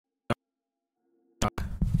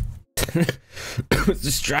I was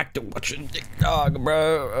distracted watching TikTok,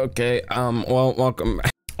 bro. Okay, well, welcome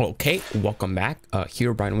back. Okay, welcome back.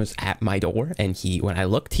 Here Brian was at my door, and when I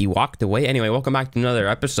looked, he walked away. Anyway, welcome back to another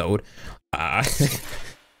episode.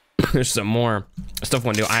 There's some more stuff I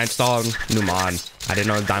want to do. I installed new mod. I didn't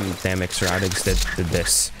know dynamic surroundings did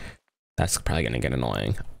this. That's probably gonna get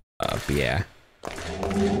annoying. But yeah.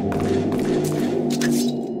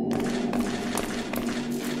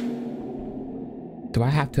 Do I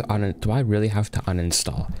really have to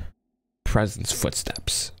uninstall Presence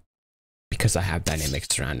Footsteps because I have dynamic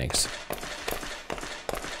surroundings?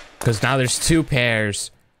 Because now there's two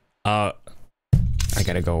pairs. I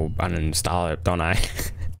gotta go uninstall it, don't I?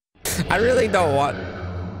 I really don't want.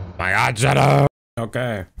 My God, shut up.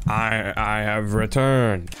 Okay, I have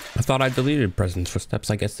returned. I thought I deleted Presence Footsteps.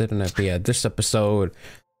 I guess didn't it? But yeah, this episode,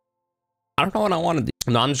 I don't know what I want to do.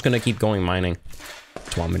 No, I'm just gonna keep going mining.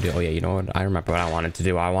 That's what I'm gonna do. Oh yeah, you know what? I remember what I wanted to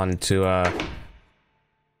do. I wanted to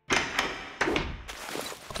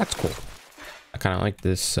that's cool. I kind of like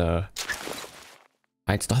this. I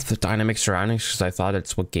installed the dynamic surroundings because I thought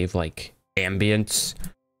it's what gave like ambience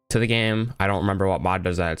to the game. I don't remember what mod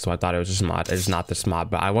does that, so I thought it was just a mod. It's not this mod,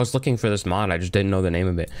 but I was looking for this mod. I just didn't know the name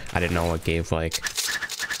of it. I didn't know what gave like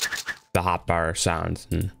the hotbar sounds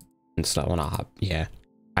and stuff. When I hop, yeah,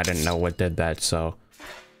 I didn't know what did that. So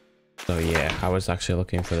yeah, I was actually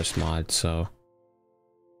looking for this mod. So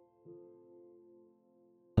I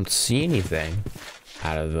don't see anything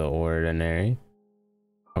out of the ordinary.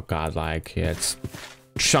 Oh God, like yeah, it's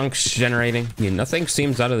chunks generating. Yeah, nothing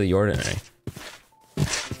seems out of the ordinary.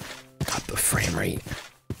 Got the frame rate.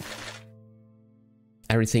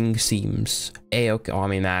 Everything seems a-okay. Oh, I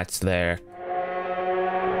mean, that's there.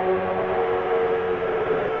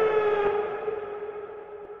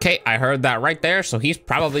 Okay, I heard that right there, so he's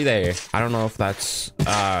probably there. I don't know if that's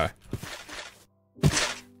no,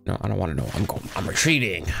 I don't want to know. I'm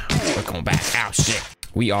retreating. We're going back. Ow, shit.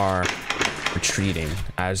 We are retreating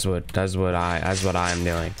as what I am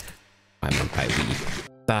doing. I'm on by we.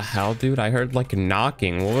 The hell, dude? I heard like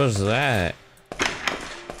knocking. What was that?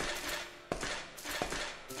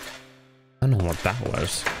 I don't know what that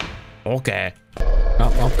was. Okay.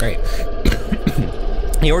 Oh, great.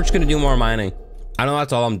 Yeah, we're just gonna do more mining. I know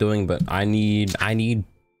that's all I'm doing, but I need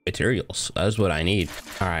materials. That's what I need.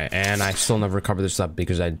 All right, and I still never cover this up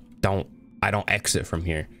because I don't exit from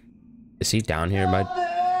here. Is he down here by?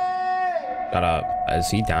 Shut up. Is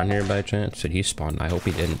he down here by chance? Did he spawn? I hope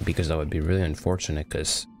he didn't, because that would be really unfortunate,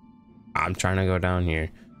 because I'm trying to go down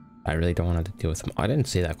here. I really don't want to deal with him. I didn't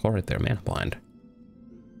see that core right there, man. Blind.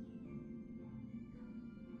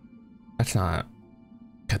 That's not.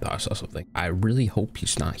 I thought I saw something. I really hope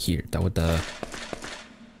he's not here. That would I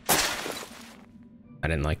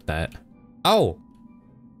didn't like that. Oh!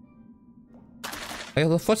 Hey,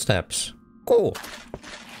 the footsteps. Cool.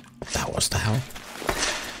 That was the hell.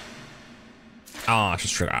 Oh, it's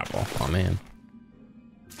just forgettable. Oh man.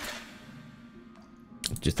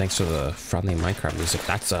 Just thanks for the friendly Minecraft music.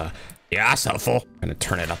 That's yeah, that's helpful. I'm gonna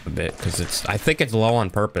turn it up a bit because I think it's low on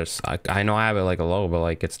purpose. I know I have it like a low, but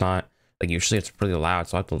like it's not like usually it's pretty loud,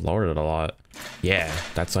 so I have to lower it a lot. Yeah,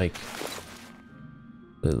 that's like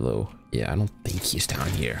really low. Yeah, I don't think he's down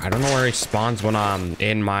here. I don't know where he spawns when I'm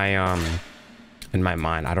in my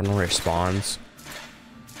mind. I don't know where he spawns.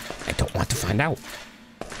 I don't want to find out.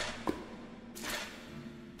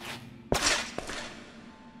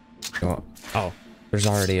 Oh, there's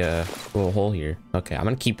already a little hole here. Okay, I'm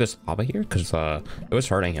gonna keep this lava here because it was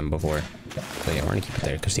hurting him before. So yeah, we're gonna keep it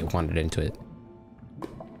there because he wandered into it.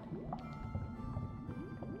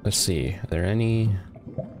 Let's see, are there any?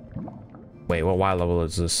 Wait, what Y level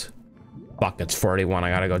is this? Fuck, it's 41. I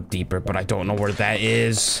gotta go deeper, but I don't know where that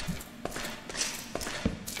is.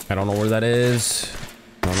 I don't know where that is.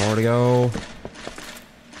 I don't know where to go.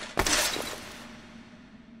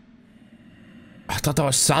 I thought that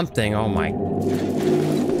was something. Oh my.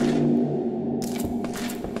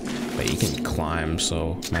 But you can climb,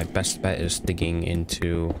 so my best bet is digging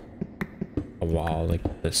into a wall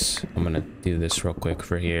like this. I'm gonna do this real quick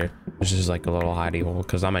for here. This is like a little hidey hole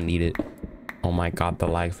because I'm gonna need it. Oh my God, the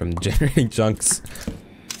lag from generating chunks.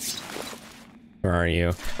 Where are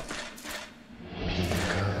you?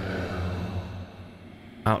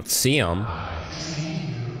 I don't see him.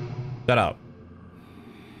 Shut up.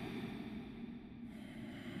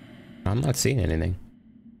 I'm not seeing anything.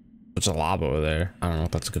 There's a lava over there. I don't know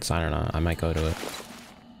if that's a good sign or not. I might go to it.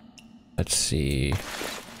 Let's see.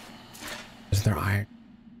 Is there iron?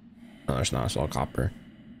 No, there's not. It's all copper.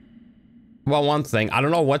 Well, one thing. I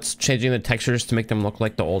don't know what's changing the textures to make them look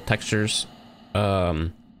like the old textures.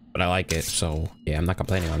 but I like it. So yeah, I'm not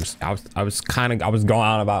complaining. I was going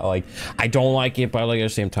on about like, I don't like it, but I like it at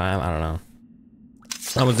the same time. I don't know.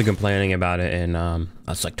 I wasn't complaining about it in,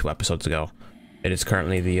 that's like 2 episodes ago. It is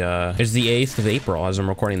currently it's the 8th of April as I'm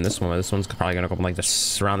recording this one. This one's probably gonna go up like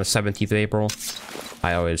this around the 17th of April.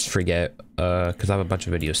 I always forget, cause I have a bunch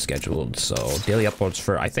of videos scheduled. So daily uploads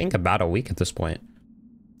for, I think, about a week at this point.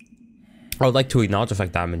 I would like to acknowledge the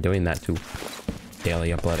fact that I've been doing that too.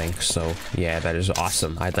 Daily uploading. So yeah, that is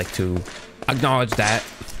awesome. I'd like to acknowledge that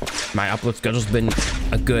my upload schedule's been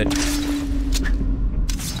a good.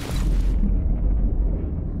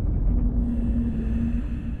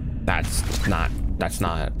 That's not, I'm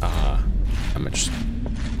just.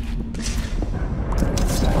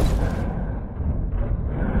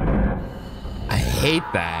 I hate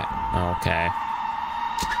that. Okay.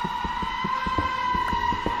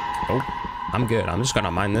 Oh, I'm good. I'm just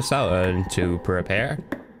gonna mine this out to prepare.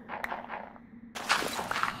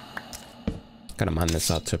 Gonna mine this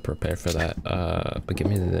out to prepare for that. But give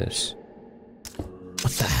me this.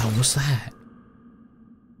 What the hell was that?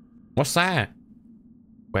 What's that?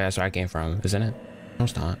 Wait, that's where I came from, isn't it? No,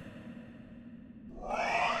 it's not.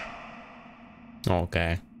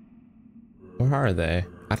 Okay. Where are they?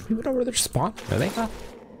 I don't even know where they're spawned. Are they not?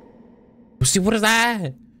 Oh, see, what is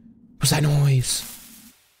that? What's that noise?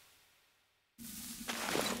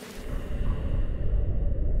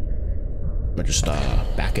 I'm just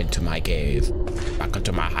back into my cave. Back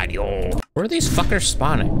into my hidey-hole. Where are these fuckers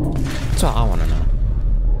spawning? That's all I want to know.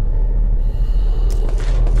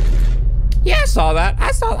 Yeah, I saw that. I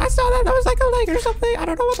saw that. That was like a leg or something. I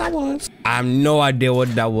don't know what that was. I have no idea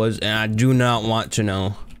what that was, and I do not want to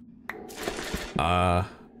know.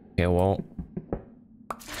 Okay, well.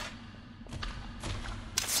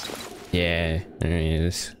 Yeah, there he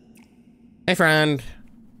is. Hey, friend.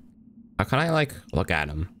 How can I, like, look at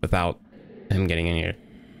him without him getting in here?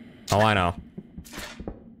 Oh, I know.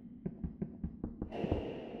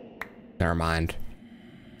 Never mind.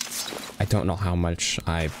 I don't know how much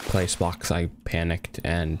I placed blocks. I panicked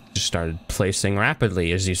and just started placing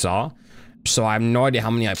rapidly, as you saw. So I have no idea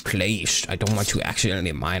how many I placed. I don't want to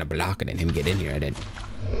accidentally mine a block and then him get in here and then...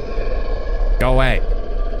 Go away.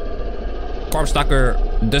 Corpse stalker,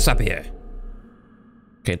 disappear.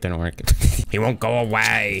 Okay, it didn't work. He won't go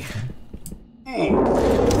away.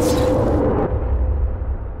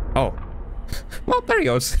 Oh. Well, there he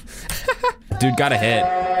goes. Dude got a hit.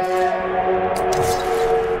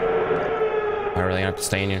 I really have to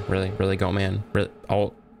stay in here. Really go, man. Really.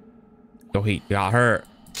 Oh. Oh, he got hurt.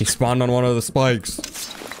 He spawned on one of the spikes.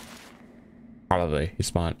 Probably. He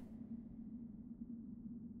spawned.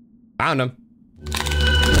 Found him.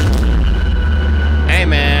 Hey,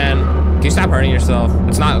 man. Can you stop hurting yourself?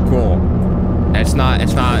 It's not cool. It's not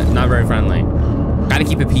very friendly. Gotta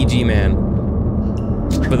keep it PG, man.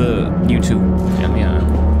 For the YouTube. Yeah.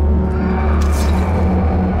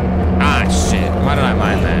 Ah, shit. Why did I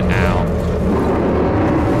mind that? Ow.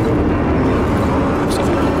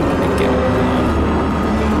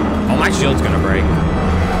 Oh, my shield's gonna break.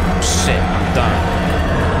 Shit, I'm done.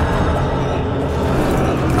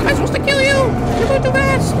 How am I supposed to kill you? You're going too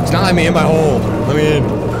fast. It's not letting me in my hole. Let me in.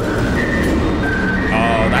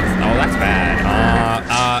 Oh, that's bad.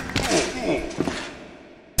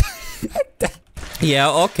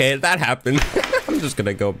 Yeah, okay, that happened. I'm just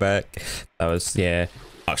gonna go back. That was, yeah.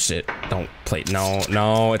 Oh shit, don't play.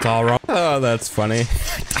 No, it's all wrong. Oh, that's funny. I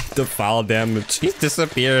have to file damage. He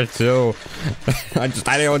disappeared too. I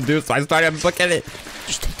didn't want to do so. I started looking at it.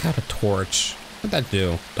 Just take out a torch. What'd that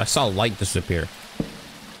do? I saw light disappear.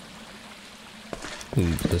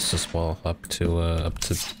 This as well up to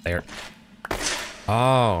there.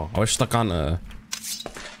 Oh, I was stuck on a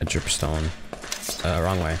dripstone.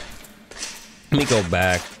 Wrong way. Let me go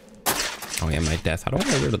back. Oh yeah, my death. How do I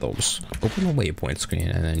get rid of those? Open the waypoint screen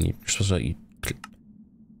and then you're supposed to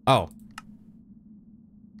Oh.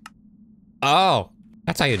 Oh,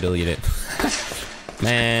 that's how you delete it.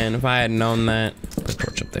 Man, if I had known that. Put the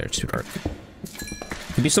torch up there, it's too dark.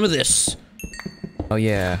 Give me some of this. Oh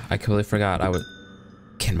yeah, I completely forgot. I would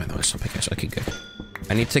can my nose something. Okay, good.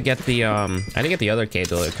 I need to get the other cave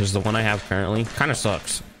door because the one I have currently kind of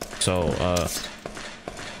sucks. So oh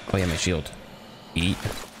yeah, my shield. Eat.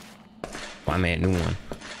 Well, I made a new one.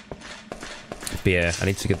 But yeah, I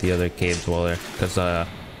need to get the other cave dweller because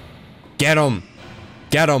get him.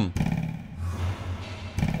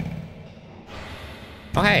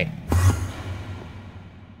 Oh hey.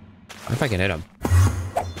 What if I can hit him?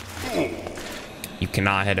 You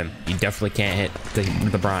cannot hit him. You definitely can't hit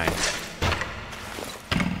the brine.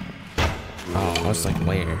 Oh, I was like,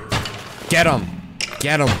 where? Get him!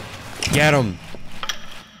 Get him! Get him!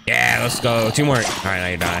 Yeah, let's go. 2 more. All right, now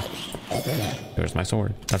you die. There's my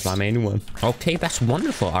sword. That's my main one. Okay, that's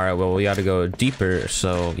wonderful. All right, well, we got to go deeper.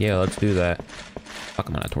 So yeah, let's do that. Fuck,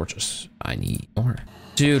 I'm out of torches. I need more.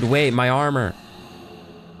 Dude, wait, my armor.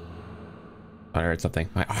 I heard something.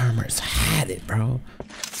 My armor's had it, bro.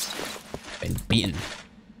 Been beaten.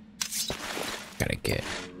 Gotta get.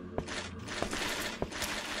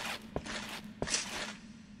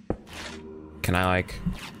 Can I like?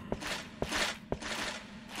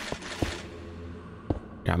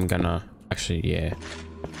 Yeah, I'm gonna actually. Yeah,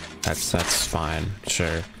 that's fine.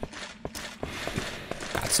 Sure.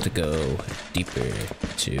 Got to go deeper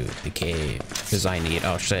to the cave because I need.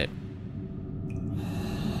 Oh shit.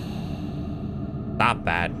 Stop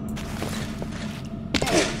that.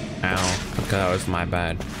 Ow. Okay, that was my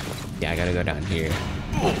bad. Yeah, I gotta go down here.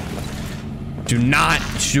 Do not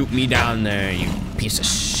shoot me down there, you piece of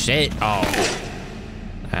shit. Oh.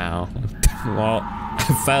 Ow. Well,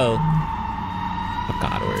 I fell. Oh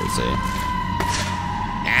god, where is it?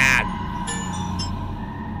 Ah.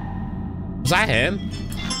 Was that him?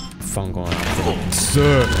 Phone going off.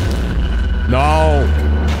 Sir. No.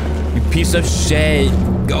 You piece of shit.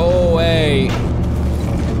 Go away.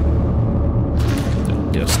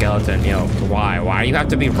 Yo, skeleton, yo, why? Why do you have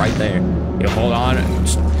to be right there? Yo, hold on.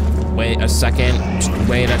 Just wait a second. Just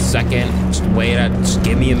wait a second. Just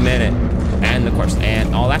give me a minute. And of course,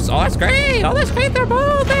 and oh, that's great. Oh, that's great. They're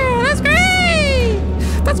both there. That's great.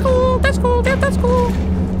 That's cool. That's cool. Yeah, that's cool.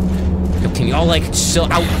 Yo, can you all like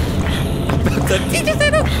chill out? He just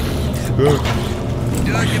did it.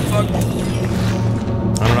 Get fucked.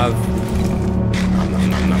 I don't know.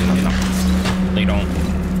 They don't.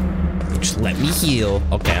 Just let me heal.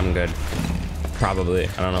 Okay, I'm good. Probably.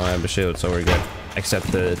 I don't know. I have a shield, so we're good.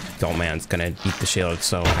 Except the old man's gonna eat the shield,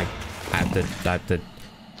 so I have to.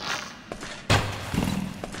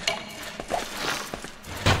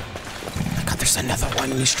 Oh god, there's another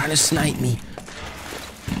one. He's trying to snipe me.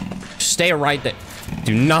 Stay right there.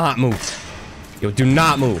 Do not move. Yo, do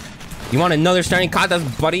not move. You want another starting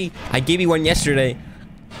contest, buddy? I gave you one yesterday.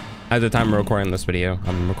 At the time of recording this video,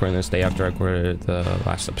 I'm recording this day after I recorded the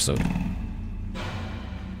last episode.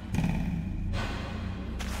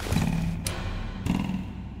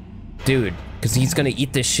 Dude, because he's gonna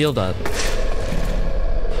eat this shield up.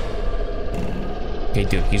 Okay,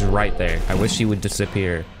 dude, he's right there. I wish he would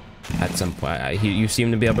disappear at some point. You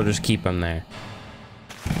seem to be able to just keep him there.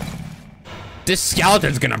 This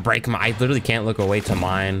skeleton's gonna break my. I literally can't look away to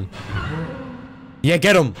mine. Yeah,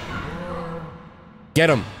 get him. Get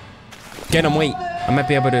him. Get him, wait. I might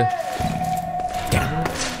be able to. Get him.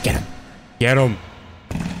 Get him. Get him.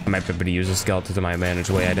 I might be able to use a skeleton to my advantage.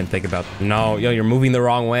 Way I didn't think about. No, yo, you're moving the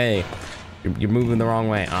wrong way. You're moving the wrong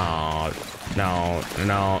way. Oh, no,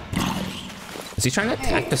 no. Is he trying to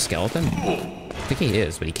attack the skeleton? I think he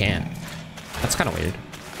is, but he can't. That's kind of weird.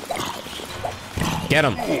 Get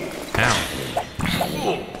him. Ow.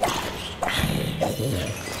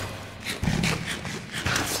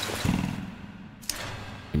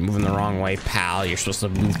 You're moving the wrong way, pal. You're supposed to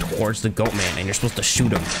move towards the goat man and you're supposed to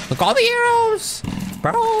shoot him. Look, all the arrows!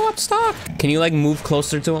 Bro, I'm stuck. Can you like move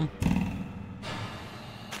closer to him?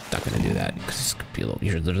 Not gonna do that because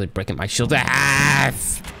you're literally breaking my shield to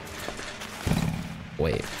half.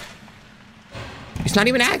 Wait. He's not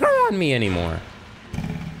even aggro on me anymore.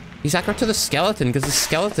 He's aggro to the skeleton because the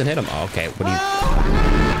skeleton hit him. Oh, okay, what do you...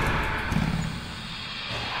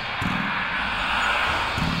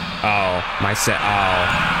 Oh, my set. Oh.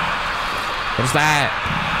 What is that?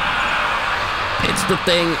 It's the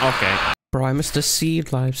thing. Okay. Bro, I missed a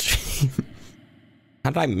seed live stream.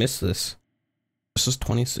 How did I miss this? This is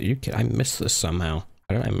 20. You kidding? I missed this somehow.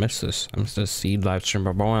 How did I miss this? I missed a seed live stream.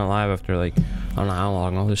 But I went live after like, I don't know how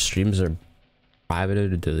long. All the streams are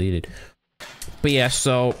privated or deleted. But yeah,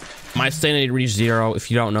 so my sanity reached 0.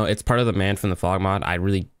 If you don't know, it's part of the man from the fog mod. I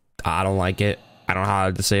don't like it. I don't know how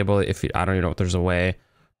to disable it. I don't even know if there's a way.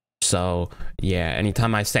 So yeah,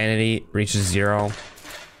 anytime my sanity reaches 0,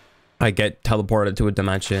 I get teleported to a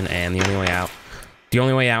dimension, and the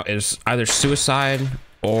only way out is either suicide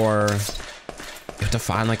or you have to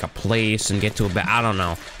find like a place and get to a bed. I don't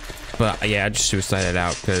know, but yeah, I just suicided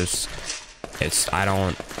out because I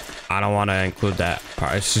don't want to include that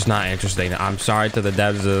part. It's just not interesting. I'm sorry to the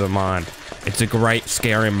devs of the mod. It's a great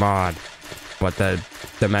scary mod, but the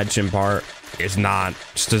dimension part is not.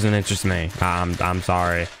 Just doesn't interest me. I'm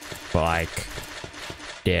sorry. But like,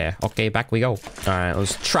 yeah, okay, back we go. All right,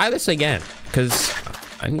 let's try this again, cause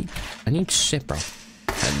I need shit, bro.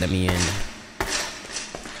 Let me in.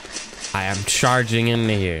 I am charging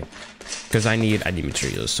into here, cause I need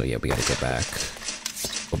materials. So yeah, we gotta go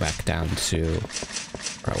back down to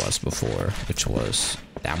where I was before, which was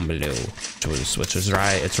down below. Which is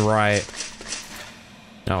right. It's right.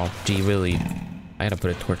 Oh, gee, really? I gotta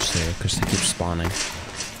put a torch there because they keep spawning.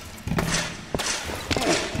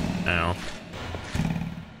 Ow.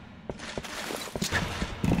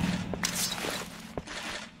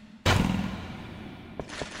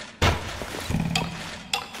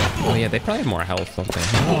 Oh yeah, they probably have more health, don't they?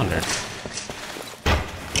 I wonder.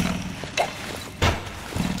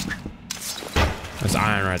 There's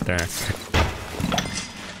iron right there.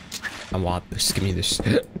 I want this. Give me this.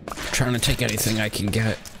 I'm trying to take anything I can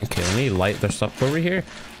get. Okay, let me light this up over here.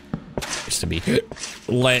 Used to be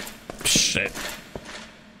lit. Shit.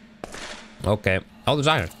 Okay. Oh, there's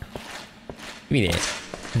iron. Give me that.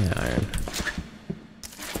 Give me the iron.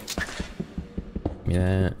 Give me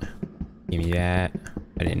that. Give me that.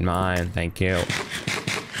 I didn't mind. Thank you. I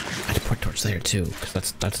had to put torch there too,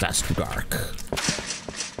 because that's too dark.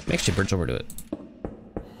 Make sure bridge over to it.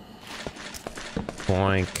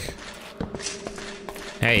 Boink.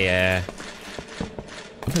 Hey, yeah.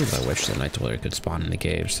 Sometimes I wish the Night Dweller could spawn in the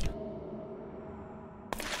caves.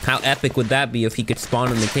 How epic would that be if he could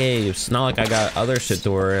spawn in the caves? Not like I got other shit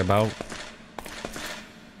to worry about.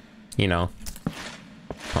 You know.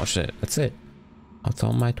 Oh shit, that's it. That's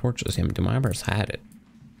all my torches. Yeah, do my members had it?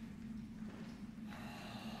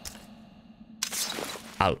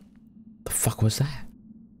 Oh, the fuck was that?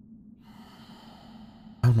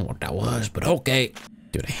 I don't know what that was, but okay.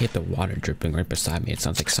 Dude, I hate the water dripping right beside me. It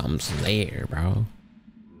sounds like something's there, bro.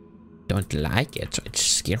 Don't like it. It's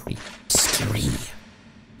scary. Scary.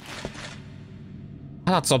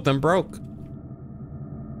 I thought something broke.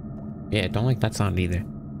 Yeah, don't like that sound either.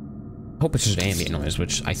 I hope it's just ambient noise,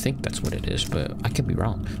 which I think that's what it is, but I could be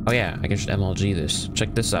wrong. Oh yeah, I can just MLG this.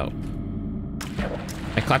 Check this out.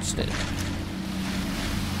 I clutched it.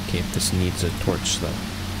 Okay, if this needs a torch though.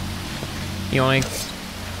 Yoink.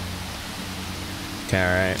 Okay,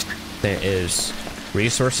 alright. There is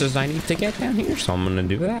resources I need to get down here, so I'm gonna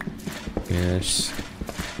do that. Yes.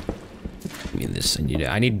 Give me this.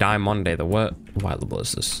 I need Diamond. The what level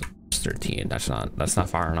is this? It's 13. That's not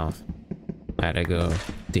far enough. I had to go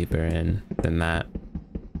deeper in than that.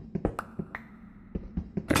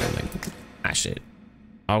 Ah shit.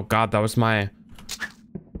 Oh god, that was my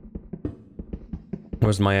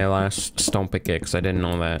last stone pickaxe. I didn't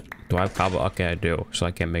know that. Do I have cobble? Okay, I do. So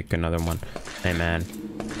I can make another one. Hey man.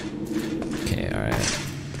 Okay, alright.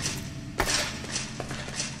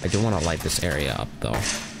 I do want to light this area up though.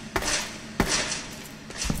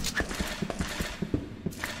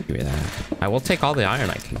 Give me that. I will take all the iron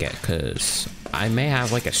I can get because I may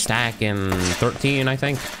have like a stack in 13, I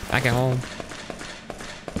think, back at home.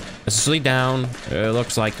 It's asleep down. It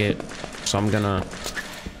looks like it. So I'm gonna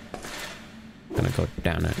go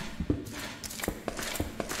down it.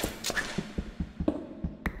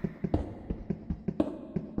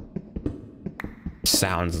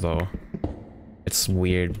 Sounds though. It's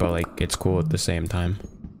weird, but like it's cool at the same time.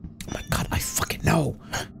 Oh my god, I fucking know.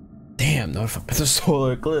 Damn, no, fuck, the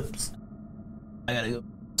solar eclipse. I gotta go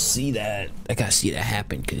see that. I gotta see that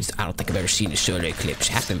happen because I don't think I've ever seen a solar eclipse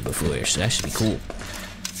happen before, so that should be cool.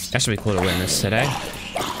 That should be cool to witness today.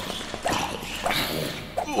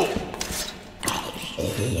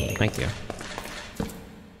 Thank you.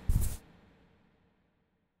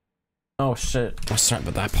 Oh shit. I'm sorry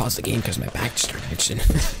about that. I paused the game because my back started itching.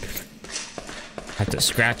 I had to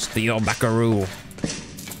scratch the old buckaroo.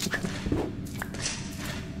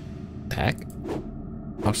 Heck?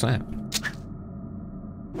 Oh snap.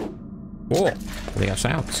 Whoa. They got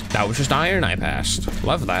sounds. That was just iron I passed.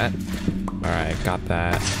 Love that. Alright, got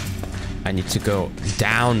that. I need to go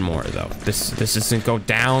down more though. This doesn't go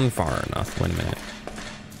down far enough. Wait a minute.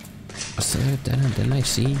 Didn't I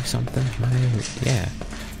see something? Yeah.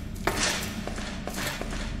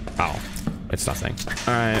 Oh, it's nothing.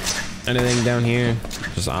 All right, anything down here?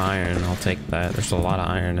 Just iron. I'll take that. There's a lot of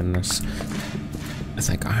iron in this. I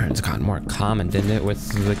think iron's gotten more common, didn't it, with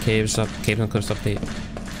the caves and cliffs update?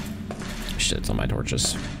 Shit, it's on my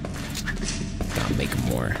torches. Gotta make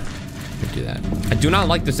more. Do that. I do not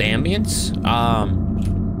like this ambience.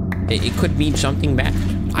 It could mean something bad.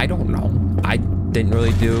 I don't know. I didn't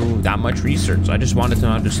really do that much research. I just wanted to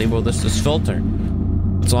know how to disable this filter.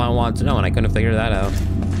 That's all I wanted to know, and I couldn't figure that out.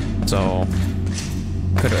 So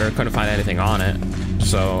couldn't find anything on it.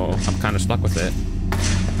 So I'm kind of stuck with it.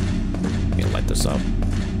 Let me light this up.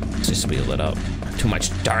 It's just to be lit up. Too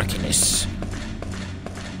much darkness.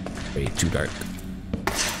 Way too dark.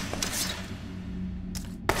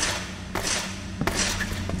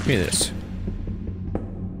 Give me this.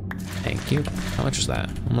 Thank you. How much is that?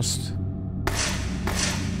 Almost.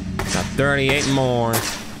 Got 38 more.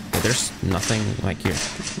 There's nothing like here.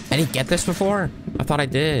 I didn't get this before? I thought I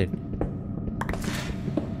did.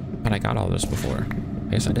 But I got all this before.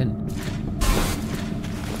 I guess I didn't.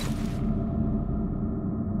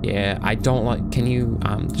 Yeah, I don't like, can you,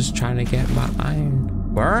 I'm just trying to get my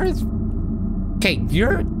iron. Where's, okay,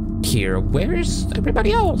 you're here. Where's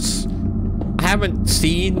everybody else? I haven't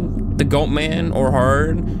seen the goat man or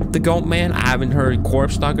heard the goat man. I haven't heard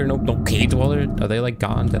corpse stalker, no cave dweller. Are they like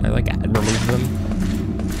gone? Did I like remove them?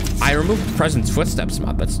 I removed the presence footsteps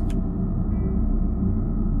mod. That's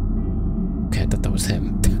okay. I thought that was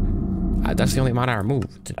him. That's the only mod I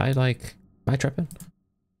removed. Did I like? Am I tripping?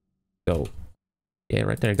 Goat. Yeah,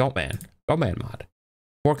 right there. Goat man. Goat man mod.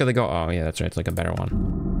 Fork of the goat. Oh yeah, that's right. It's like a better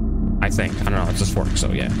one. I think. I don't know. It's just fork.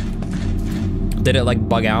 So yeah. Did it like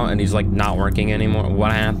bug out and he's like not working anymore?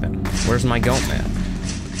 What happened? Where's my goat man?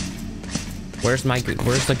 Where's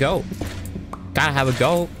the goat? Gotta have a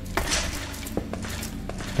goat.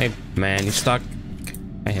 Hey man, you stuck?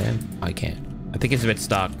 I hit him? I can't. I think he's a bit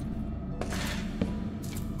stuck.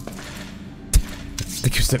 I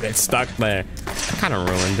think he's a bit stuck there. I kind of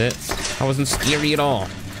ruined it. I wasn't scary at all.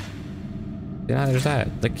 Yeah, there's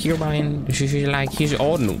that. The Cubine, she's like, he's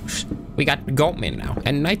old news. We got Goatman now,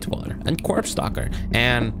 and Night Dweller, and Corpse Stalker,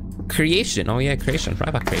 and Creation. Oh yeah, Creation. Right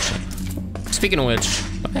about Creation. Speaking of which,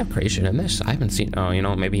 I have Creation in this. I haven't seen. Oh, you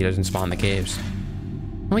know, maybe he doesn't spawn in the caves.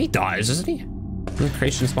 Oh, he does, isn't he? Doesn't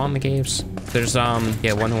Creation spawn in the caves? There's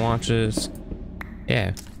yeah, one who watches.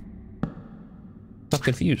 Yeah. I'm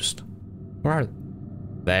confused. Where are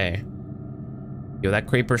they? Yo, that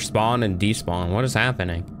creeper spawn and despawn. What is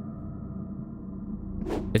happening?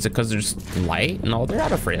 Is it because there's light? No, they're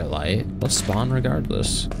not afraid of light. They'll spawn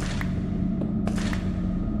regardless.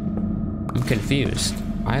 I'm confused.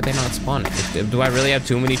 Why are they not spawning? Do I really have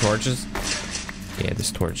too many torches? Yeah,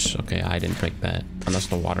 this torch. Okay, I didn't break that. Unless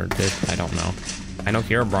the water did. I don't know. I know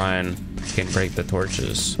Herobrine can break the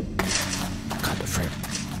torches. God, the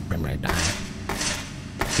frame rate died.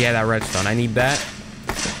 Yeah, that redstone. I need that.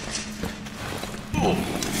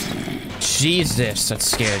 Jesus, that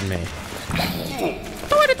scared me.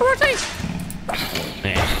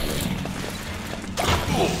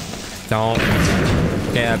 Don't.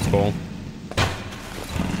 Yeah, that's cool.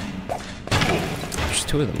 There's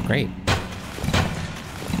two of them. Great.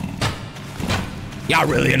 Y'all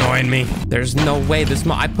really annoying me. There's no way this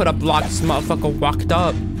I put up blocks. This motherfucker walked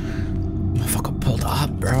up. Motherfucker pulled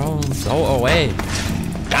up, bro. Go away.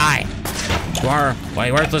 Die. You are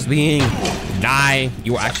a worthless being. Die.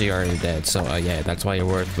 You were actually already dead, so yeah, that's why you're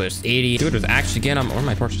worthless. 80. Dude was actually getting on. Where are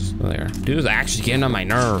my torches? Oh, there. Dude was actually getting on my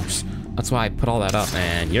nerves. That's why I put all that up,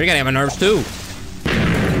 man. You're gonna have my nerves too.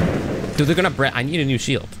 Dude, they're gonna I need a new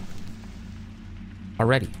shield.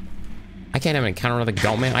 Already. I can't have an encounter with a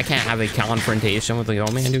goat man. I can't have a confrontation with the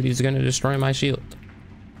goat man, dude. He's gonna destroy my shield.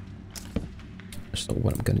 So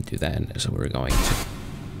what I'm gonna do then is we're going to.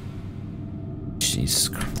 Jesus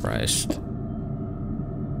Christ.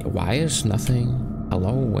 Why is nothing?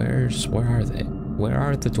 Hello, where are they? Where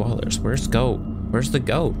are the dwellers? Where's goat? Where's the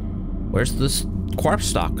goat? Where's this corpse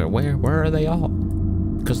stalker? Where are they all?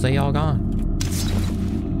 Because they all gone.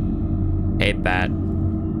 Hey, bat.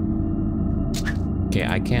 Okay,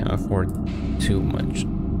 I can't afford too much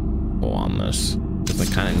coal on this because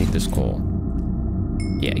I kind of need this coal.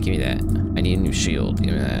 Yeah, give me that. I need a new shield.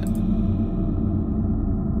 Give me that. Give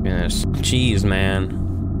me this. Jeez, man.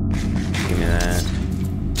 Give me that.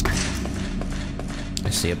 I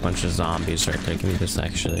see a bunch of zombies right there. Give me this,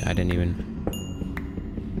 actually. I didn't even...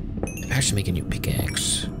 I should make a new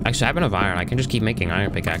pickaxe. Actually, I have enough iron. I can just keep making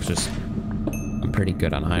iron pickaxes. I'm pretty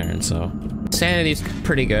good on iron, so... Sanity's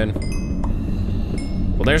pretty good.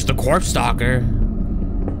 Well, there's the corpse stalker.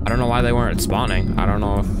 I don't know why they weren't spawning. I don't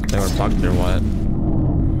know if they were bugged or what.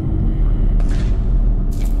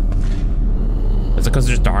 Is it because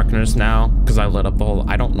there's darkness now? Because I lit up the whole...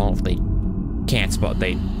 I don't know if they can't spawn.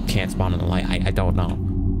 They can't spawn in the light. I don't know.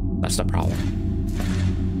 That's the problem.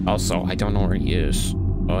 Also, I don't know where he is.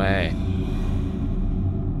 Oh, hey.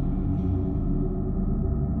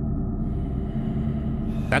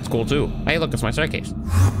 That's cool too. Hey, look, it's my staircase.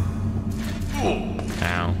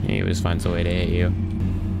 Ow, he always finds a way to hit you.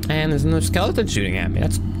 And there's another skeleton shooting at me.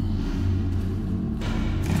 That's...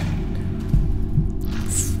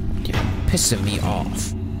 You're pissing me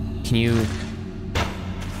off. Can you...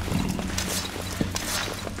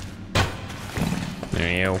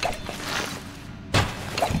 There you go.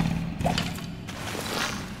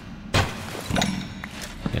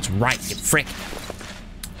 That's right, you frick.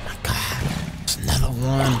 Oh my god. There's another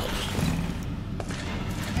one.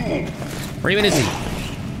 Where even is he?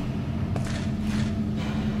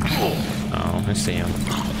 Oh, I see him.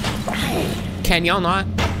 Can y'all not?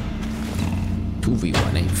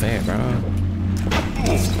 2v1 ain't fair, bro.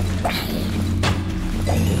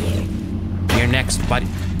 You're next, buddy.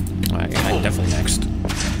 Alright, I'm definitely next.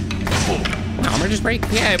 Armor just break?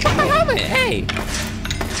 Yeah, fuck my helmet, hey!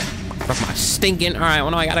 Fuck my stinking. Alright,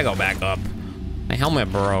 well, no, I gotta go back up. My helmet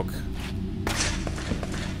broke.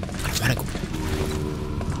 I gotta go.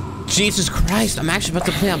 Jesus Christ, I'm actually about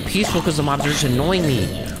to play on peaceful because the mobs are just annoying me.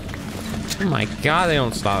 Oh my god, they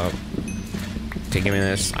don't stop. Okay, give me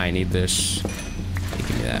this. I need this. Okay,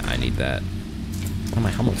 give me that. I need that. Oh, my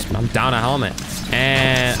helmet's. I'm down a helmet.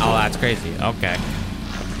 And oh, that's crazy. Okay.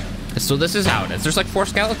 So this is how it is. There's like 4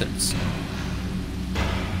 skeletons.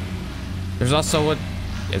 There's also what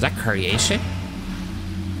is that creation?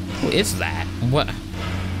 Who is that? What?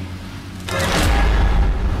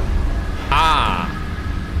 Ah.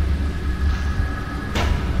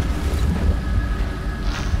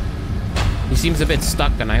 He seems a bit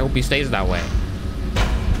stuck, and I hope he stays that way.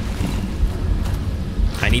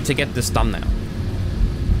 I need to get this thumbnail.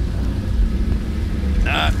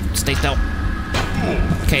 Stay still.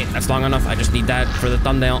 Okay, that's long enough. I just need that for the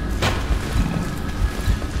thumbnail.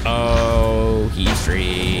 Oh, he's free.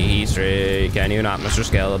 He's free. Can you not, Mr.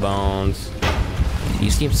 Skelebones? He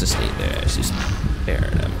seems to stay there. He's there.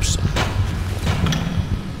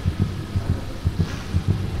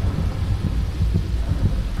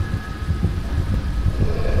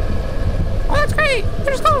 Oh, that's great.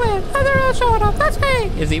 There's Snowman. Oh, they're all showing up. That's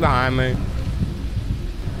great. Is he behind me?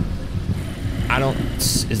 I don't.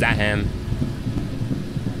 Is that him?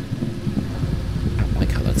 I don't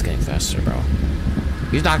like how that's getting faster, bro.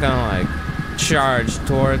 He's not gonna like charge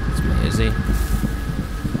towards me, is he? I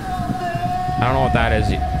don't know what that is.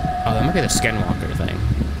 Oh, that might be the skinwalker thing.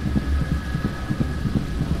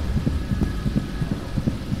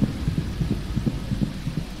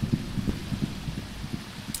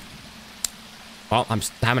 Well, I'm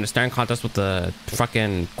having a staring contest with the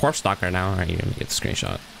fucking corpse stalker now. All right, you're gonna get the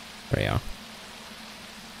screenshot. There you go.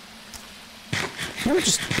 Let me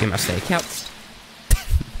just get my steak. Yep.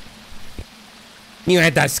 You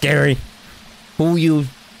ain't that scary. Who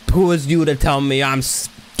is you to tell me I'm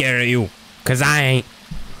scared of you? Cause I ain't.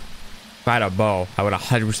 If I had a bow, I would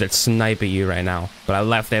 100% snipe at you right now. But I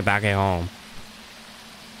left it back at home.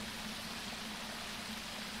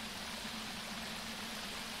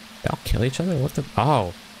 They all kill each other? What the?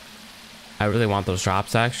 Oh. I really want those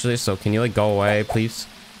drops actually. So can you like go away, please?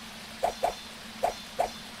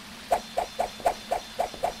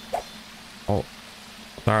 Oh.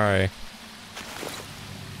 Sorry.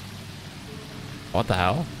 What the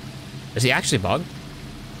hell? Is he actually bugged?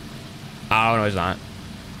 Oh, no, he's not.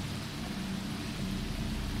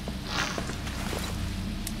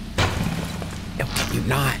 No, can you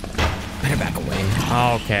not? Better back away.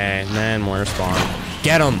 Okay, and then more spawn.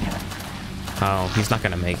 Get him! Oh, he's not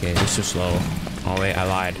gonna make it. He's too slow. Oh, wait, I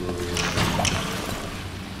lied.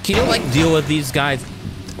 Can you, like, deal with these guys?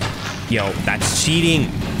 Yo, that's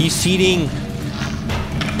cheating. He's cheating.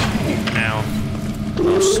 Ow.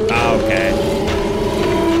 Oh, okay.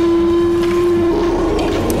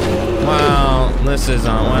 Well, this is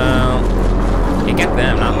well, you get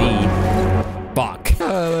them, not me. Fuck.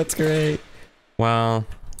 Oh, that's great. Well,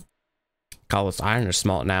 call this iron or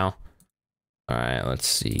smelt now. All right, let's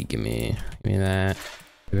see. Give me that.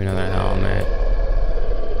 Give me another helmet.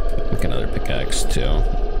 Make another pickaxe too.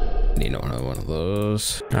 Need another one of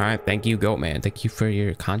those. All right, thank you, Goat Man. Thank you for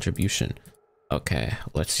your contribution. Okay,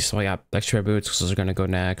 let's see. So I got extra boots because those are gonna go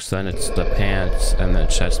next. Then it's the pants and the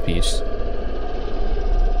chest piece.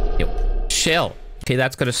 Yo, chill. Okay,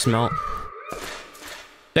 that's gonna smell.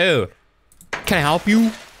 Dude, can I help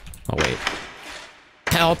you? Oh wait,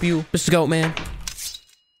 can I help you, Mr. Goat Man?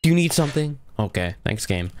 Do you need something? Okay, thanks,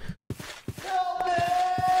 game.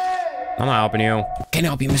 I'm not helping you. Can I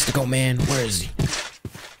help you, Mr. Goat Man? Where is he?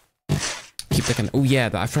 Keep thinking. Oh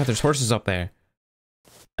yeah, I forgot there's horses up there.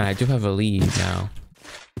 And I do have a lead now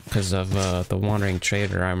because of the wandering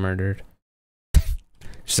trader I murdered.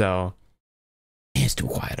 So, man, it's too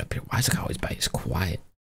quiet up here. Why is it always quiet?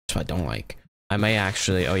 That's what I don't like. I may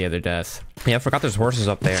actually. Oh yeah, they're death. Yeah, I forgot there's horses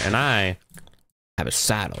up there, and I have a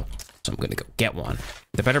saddle, so I'm gonna go get one.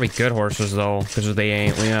 They better be good horses though, because if they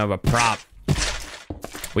ain't, we have a prop.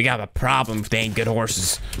 We got a problem if they ain't good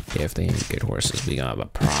horses. Yeah, if they ain't good horses, we gonna have a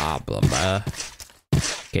problem, bruh.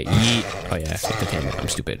 Okay, yeet. Oh yeah, the camera. I'm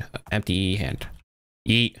stupid. Empty hand.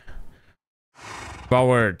 Yeet.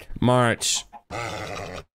 Forward. March.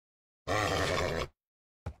 There's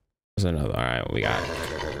another. Alright, what we got?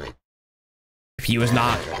 If he was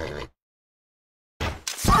not.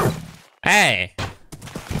 Hey!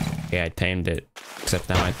 Yeah, I tamed it. Except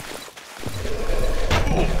now I.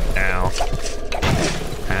 Ow.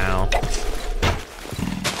 Ow.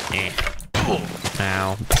 Eh.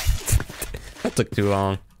 Ow. That took too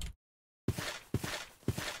long.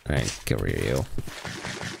 Alright, get over here, you.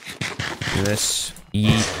 Do this.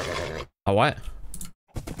 Yeet. A what?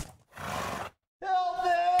 Help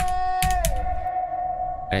me!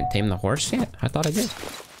 I didn't tame the horse yet? I thought I did.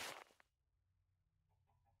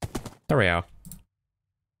 There we go.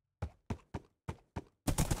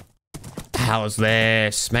 What the hell is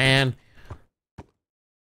this, man?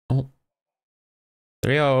 Oh.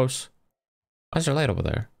 3 O's. Why is there light over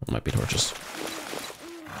there? It might be torches.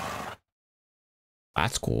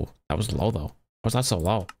 That's cool. That was low though. Why was that so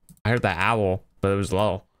low? I heard that owl, but it was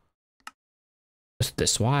low. Is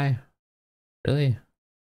this why? Really?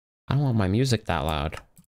 I don't want my music that loud.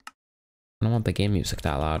 I don't want the game music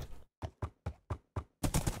that loud.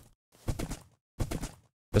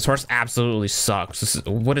 This horse absolutely sucks.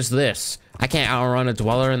 What is this? I can't outrun a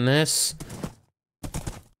dweller in this.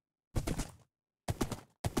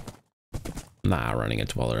 I'm not outrunning a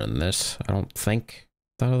dweller in this. I don't think.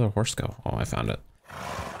 Where'd that other horse go? Oh, I found it.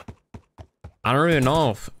 I don't even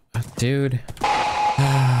know if... Dude.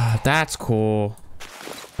 That's cool.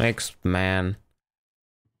 Thanks, man.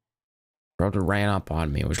 Bro ran up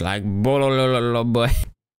on me. It was like... boy.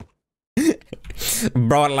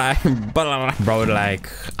 Bro, like... Bro, like...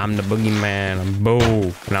 I'm the boogeyman. I'm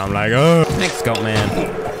boo. And I'm like... Oh. Thanks, goat, man.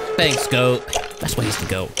 Thanks, goat. Best ways to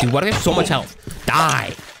go. Dude, why do you have so much health?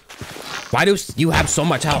 Die. Why do you have so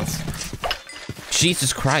much health?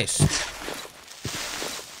 Jesus Christ.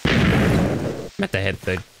 I meant to hit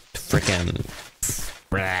the freaking...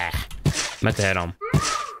 I meant to hit him.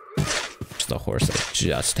 It's the horse I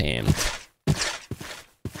just tamed.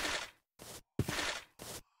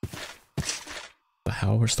 The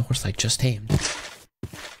hell? Where's the horse I just tamed?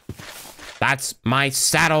 That's my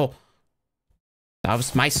saddle. That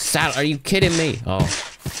was my saddle. Are you kidding me? Oh.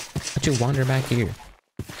 How'd you wander back here?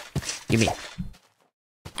 Give me.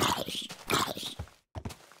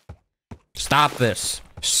 Stop this.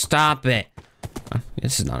 Stop it.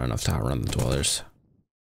 This is not enough to outrun the dwellers.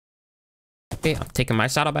 Okay, I'm taking my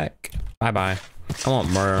saddle back. Bye-bye. I won't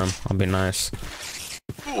murder him. I'll be nice.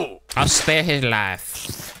 I'll spare his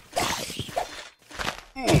life.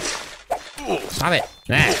 Stop it.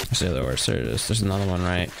 Nah. That's the other horse. There it is. There's another one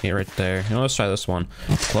right here, right there. You know, let's try this one.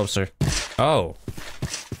 Closer. Oh.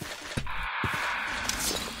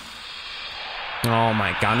 Oh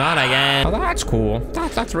my god, not again. Oh, that's cool.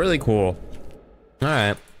 That's really cool. All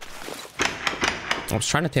right. I was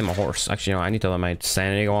trying to tame a horse. Actually, no, I need to let my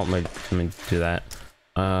sanity go up. Let me do that.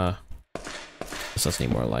 This does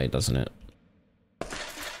need more light, doesn't it?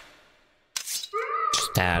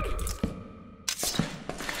 Just tad.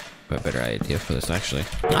 A better idea for this, actually.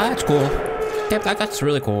 Oh, that's cool. Yep, that's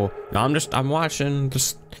really cool. No, I'm watching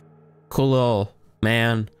this cool little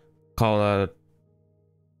man called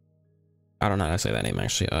I don't know how to say that name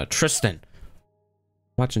actually. Tristan.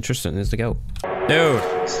 Watching Tristan is the goat. Dude,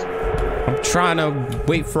 I'm trying to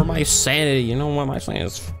wait for my sanity. You know what, my sanity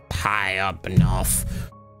is high up enough.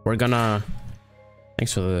 We're gonna...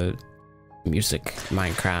 Thanks for the music,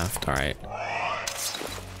 Minecraft. All right.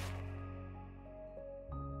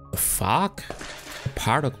 The fuck? The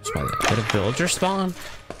particles by the... Did a villager spawn?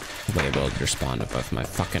 Wait, a villager spawned above my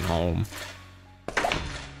fucking home.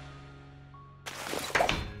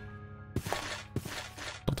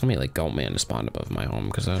 Don't tell me like goat man to spawn above my home,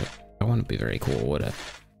 because I wouldn't be very cool, would it?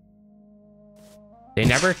 They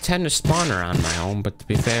never tend to spawn around my home, but to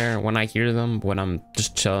be fair, when I hear them, when I'm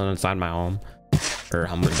just chilling inside my home, or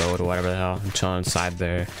humble boat or whatever the hell, I'm chilling inside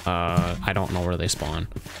there, I don't know where they spawn.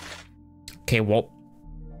 Okay, well,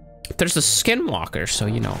 there's a skinwalker, so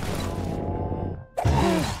you know.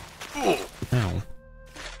 Ow.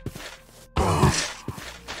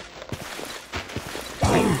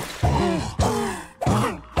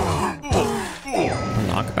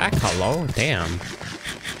 Knockback? Hello? Damn.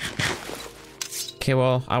 Okay,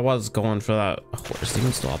 well, I was going for that. Oh, is he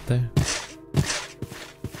even still up there?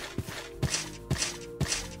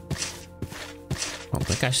 I don't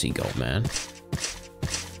think I see gold, man.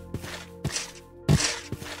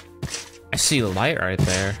 I see light right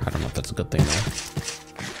there. I don't know if that's a good thing though.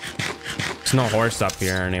 There's no horse up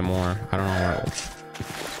here anymore. I don't know where.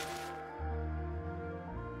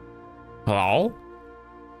 Hello?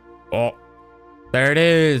 Oh, there it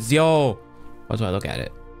is. Yo, how do I look at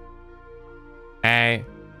it? Hey.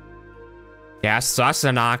 Yeah, so that's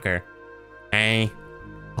the knocker. Hey.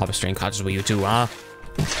 I'll have a string conscious with you too, huh?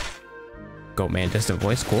 Goat man, distant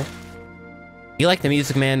voice, cool. You like the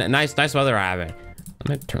music, man? Nice weather we're having. I'm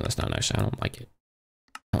gonna turn this down, actually. I don't like it.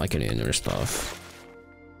 I don't like any of the newer stuff.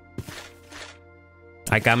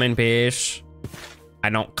 I come in peace. I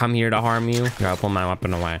don't come here to harm you. Here, I'll pull my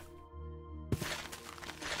weapon away.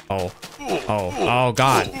 Oh. Oh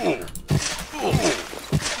God.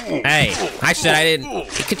 Hey, I said I didn't.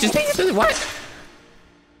 It could just take it to what?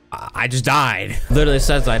 I just died. Literally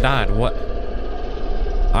says I died. What?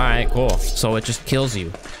 All right, cool. So it just kills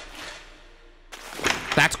you.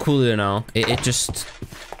 That's cool to know. It just,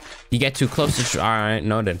 you get too close to, all right,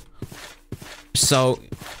 noted. So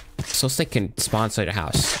they can spawn inside your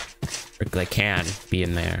house. Or they can be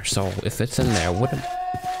in there. So if it's in there, wouldn't,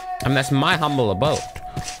 I mean, that's my humble abode,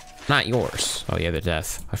 not yours. Oh yeah, the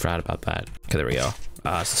death. I forgot about that. Okay, there we go.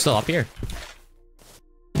 It's still up here.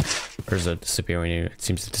 Or does it disappear when you, it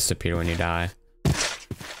seems to disappear when you die.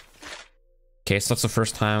 Okay, so that's the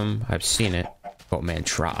first time I've seen it. Oh man,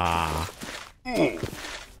 try.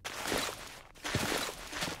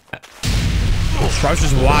 I was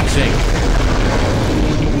just watching.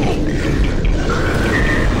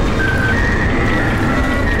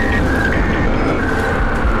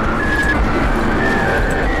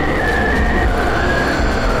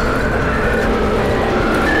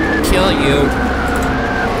 Kill you.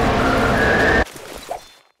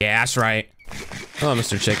 Yeah, that's right. Hello,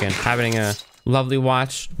 Mr. Chicken. Having a lovely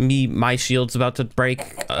watch. My shield's about to break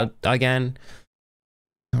again.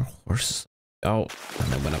 Horse. Oh,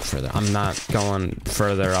 and I went up further. I'm not going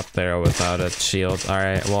further up there without a shield. All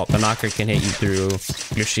right. Well, the knocker can hit you through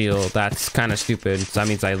your shield. That's kind of stupid. So that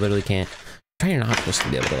means I literally can't. You're not supposed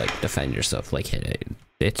to be able to like defend yourself. Like hit it.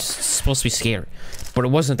 It's supposed to be scary, but it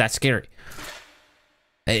wasn't that scary.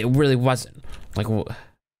 It really wasn't. Like,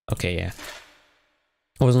 okay, yeah.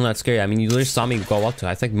 It wasn't that scary. I mean, you literally saw me go up to it.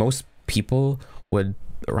 I think most people would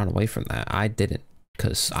run away from that. I didn't,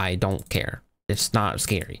 because I don't care. It's not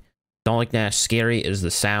scary. The only thing that's scary is the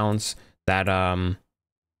sounds that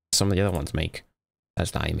some of the other ones make.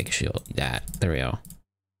 That's not how you make a shield. That, there we go.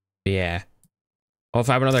 Yeah. Oh, if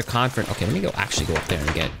I have another conference. Okay, let me go actually go up there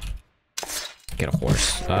and get a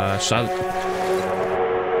horse.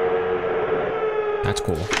 That's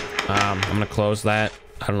cool. I'm gonna close that.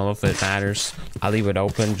 I don't know if it matters. I'll leave it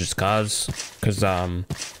open just cause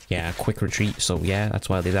yeah, quick retreat. So yeah, that's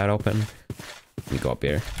why I leave that open. Let me go up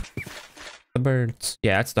here. The birds.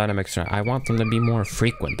 Yeah, that's dynamic. I want them to be more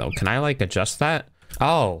frequent though. Can I like adjust that?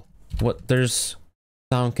 Oh, what? There's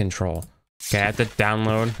sound control. Okay, I have to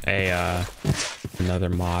download a another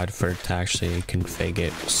mod for it to actually config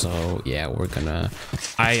it. So yeah, we're gonna.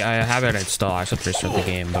 I have it installed. I should restart the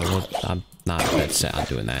game, but I'm not that set on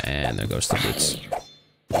doing that. And there goes the boots.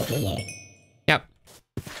 Yep,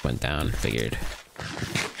 went down. Figured.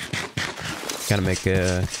 Gotta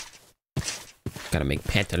make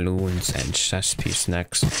pantaloons and chest piece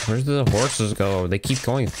next. Where do the horses go? They keep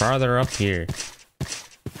going farther up here.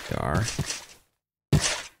 They are.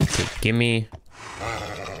 Okay, gimme.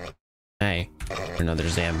 Hey, another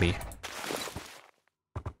zombie.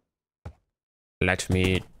 Let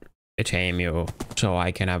me tame you so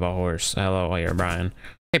I can have a horse. Hello, here, Brian.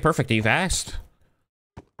 Okay, perfect. You've asked.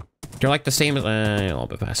 You're like the same as a little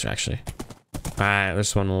bit faster, actually. All right,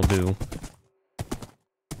 this one will do.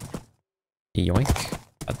 Yoink.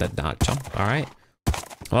 That not jump. All right.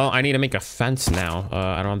 Well, I need to make a fence now.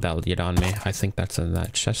 I don't have that lead on me. I think that's in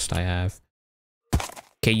that chest I have.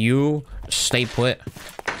 Okay, you stay put.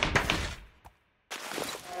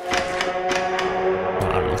 Well,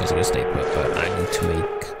 I don't know if he's gonna stay put, but I need to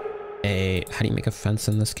make a. How do you make a fence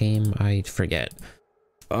in this game? I forget.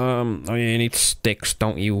 Oh yeah, you need sticks,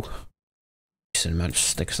 don't you? Decent amount of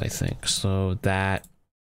sticks, I think. So that.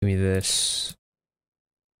 Give me this.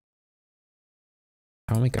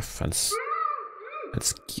 I'll make a fence.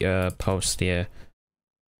 Let's post, yeah.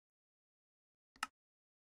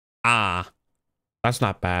 Ah, that's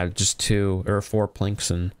not bad. Just 2 or 4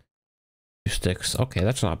 planks and 2 sticks. Okay,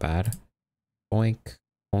 that's not bad. Boink,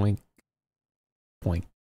 boink, boink.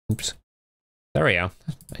 Oops. There we go.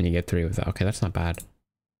 And you get 3 with that. Okay, that's not bad.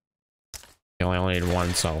 You only need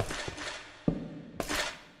 1, so. Oh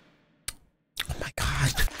my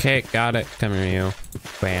god. Okay, got it. Come here, you.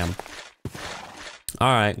 Bam. All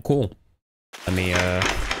right, cool. Let me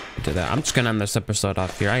do that. I'm just gonna end this episode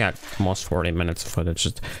off here. I got almost 40 minutes of footage.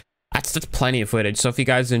 That's plenty of footage. So if you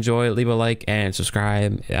guys enjoy, leave a like and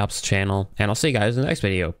subscribe. It helps the channel. And I'll see you guys in the next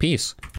video. Peace.